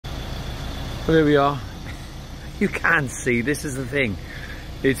Well, there we are. You can see, this is the thing.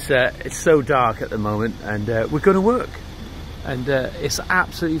 It's so dark at the moment, and we're going to work. And it's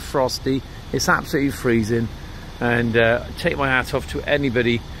absolutely frosty. It's absolutely freezing. And take my hat off to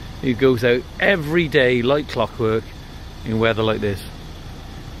anybody who goes out every day like clockwork in weather like this.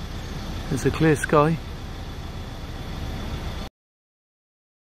 There's a clear sky.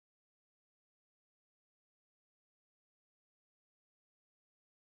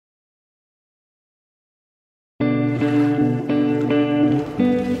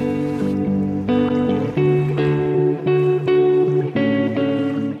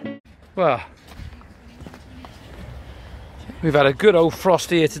 Well, we've had a good old frost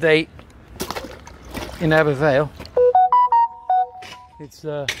here today in Ebbw Vale.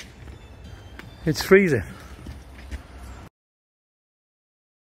 It's freezing.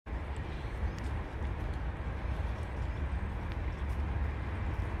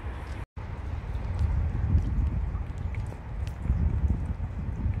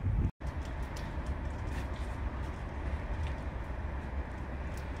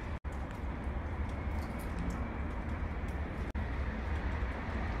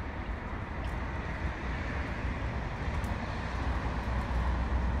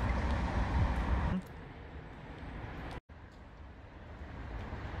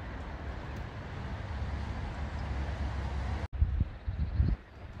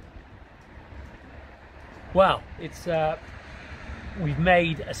 Well, we've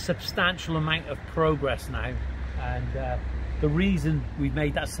made a substantial amount of progress now, and the reason we've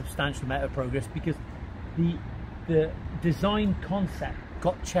made that substantial amount of progress because the design concept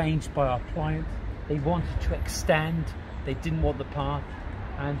got changed by our client. They wanted to extend, they didn't want the path,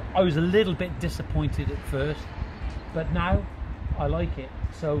 and I was a little bit disappointed at first, but now I like it.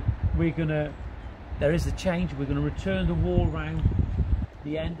 So there is a change. We're gonna return the wall round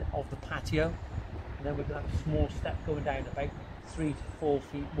the end of the patio. And then we're going to have a small step going down about 3 to 4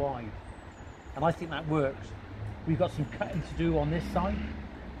 feet wide. And I think that works. We've got some cutting to do on this side.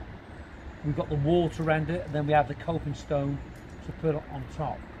 We've got the wall to render it, and then we have the coping stone to put on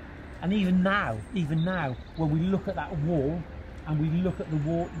top. And even now, when we look at that wall, and we look at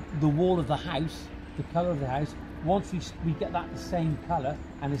the wall of the house, the colour of the house, once we get that the same colour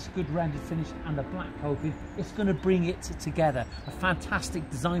and it's good rendered finish and the black coping, it's going to bring it together. A fantastic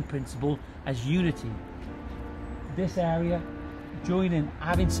design principle as unity. This area joining,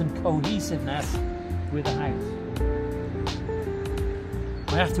 having some cohesiveness with the house.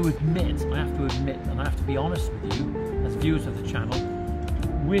 I have to admit, and I have to be honest with you as viewers of the channel,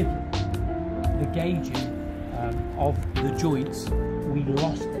 with the gauging of the joints, we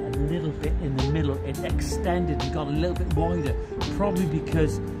lost it a little bit in the middle. It extended and got a little bit wider, probably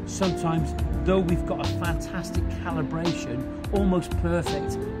because sometimes, though we've got a fantastic calibration, almost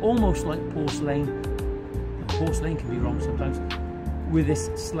perfect, almost like porcelain, and porcelain can be wrong sometimes, with this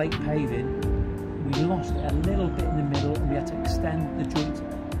slate paving, we lost it a little bit in the middle, and we had to extend the joints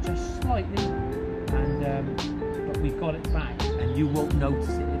just slightly, and but we got it back, and you won't notice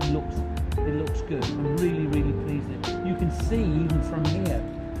it. It looks good. I'm really pleased with it. You can see even from here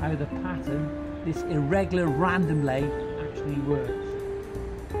how the pattern, this irregular random lay, actually works.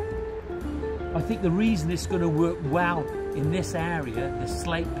 I think the reason it's going to work well in this area, the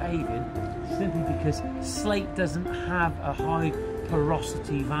slate paving, simply because slate doesn't have a high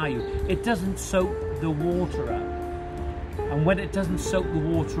porosity value. It doesn't soak the water up, and when it doesn't soak the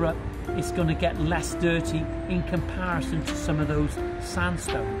water up, it's going to get less dirty in comparison to some of those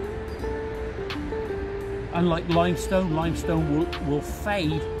sandstone. Unlike limestone, will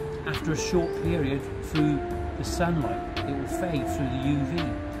fade after a short period through the sunlight. It will fade through the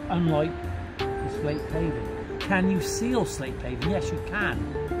UV, unlike the slate paving. Can you seal slate paving? Yes, you can.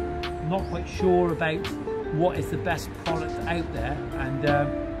 I'm not quite sure about what is the best product out there, and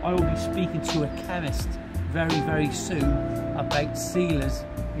I will be speaking to a chemist very soon about sealers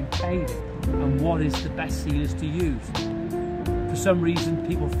in paving and what is the best sealers to use. For some reason,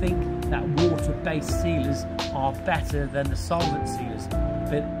 people think that water-based sealers are better than the solvent sealers,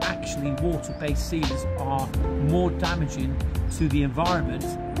 but actually water-based sealers are more damaging to the environment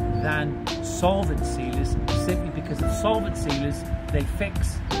than solvent sealers, simply because the solvent sealers, they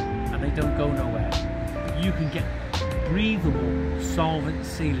fix and they don't go nowhere. You can get breathable solvent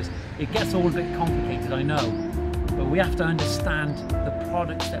sealers. It gets all a bit complicated, I know, but we have to understand the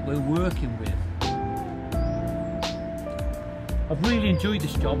products that we're working with. I've really enjoyed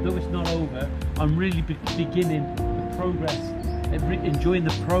this job, though it's not over. I'm really beginning the progress, enjoying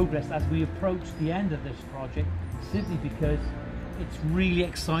the progress as we approach the end of this project, simply because it's really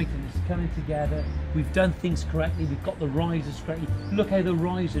exciting. It's coming together. We've done things correctly. We've got the risers correctly. Look how the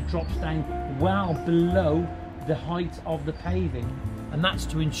riser drops down well below the height of the paving, and that's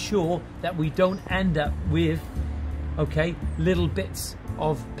to ensure that we don't end up with, okay, little bits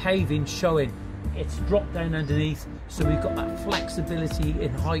of paving showing. It's dropped down underneath, so we've got that flexibility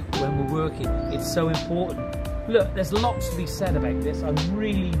in height when we're working. It's so important. Look, there's lots to be said about this. I'm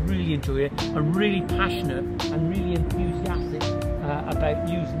really enjoying it. I'm really passionate and really enthusiastic about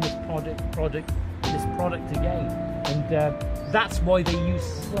using this product again. And that's why they use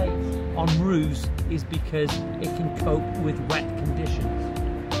Slate on roofs, is because it can cope with wet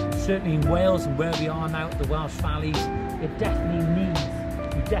conditions. Certainly in Wales and where we are now, the Welsh valleys, it definitely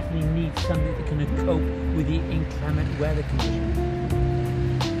need something that can cope with the inclement weather conditions.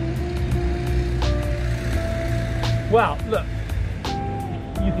 Well, look,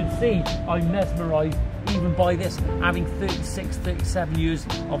 you can see I'm mesmerised even by this, having 36, 37 years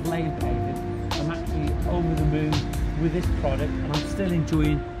of lane paving. I'm actually over the moon with this product, and I'm still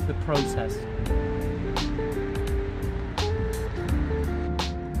enjoying the process.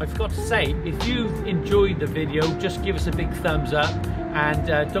 I forgot to say, if you've enjoyed the video, just give us a big thumbs up, and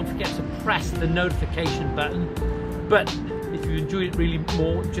don't forget to press the notification button. But if you enjoyed it really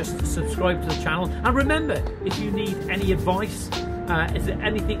more, just subscribe to the channel. And remember, if you need any advice, is there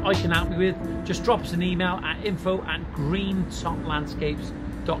anything I can help you with, just drop us an email at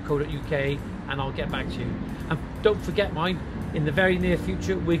info@greentoplandscapes.co.uk, and I'll get back to you. And don't forget, mind, in the very near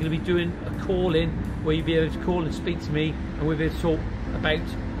future, we're going to be doing a call-in where you'll be able to call and speak to me, and we'll be able to talk about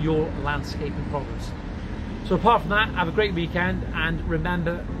your landscaping problems. So apart from that, have a great weekend, and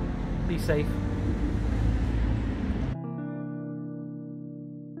remember, be safe.